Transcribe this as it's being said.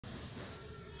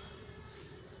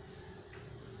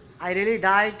I really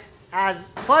died as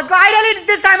first go.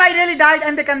 This time I really died,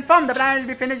 and they confirmed the planet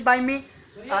will be finished by me.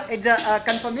 It's a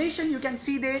confirmation. You can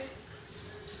see that.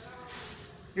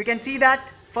 You can see that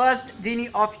first genie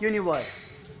of universe.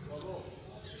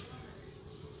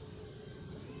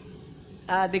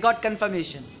 They got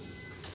confirmation.